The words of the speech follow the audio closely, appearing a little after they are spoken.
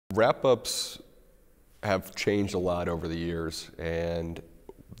Wrap-ups have changed a lot over the years, and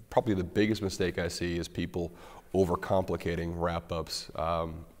probably the biggest mistake I see is people overcomplicating wrap-ups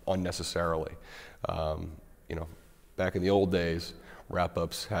unnecessarily. You know, back in the old days,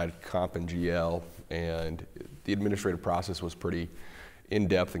 wrap-ups had comp and GL, and the administrative process was pretty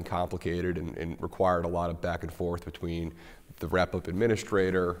in-depth and complicated and required a lot of back and forth between the wrap-up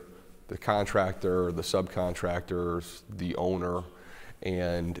administrator, the contractor, the subcontractors, the owner.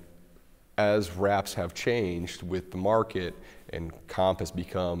 And as wraps have changed with the market and comp has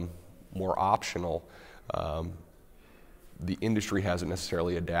become more optional, the industry hasn't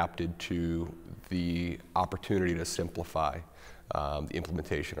necessarily adapted to the opportunity to simplify the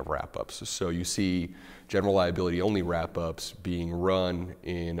implementation of wrap-ups. So you see general liability only wrap-ups being run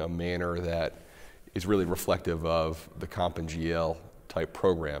in a manner that is really reflective of the comp and GL type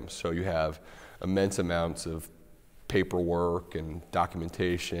programs. So you have immense amounts of paperwork and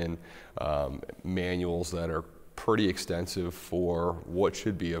documentation, manuals that are pretty extensive for what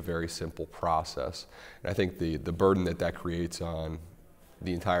should be a very simple process. And I think the burden that creates on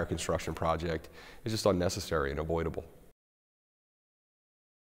the entire construction project is just unnecessary and avoidable.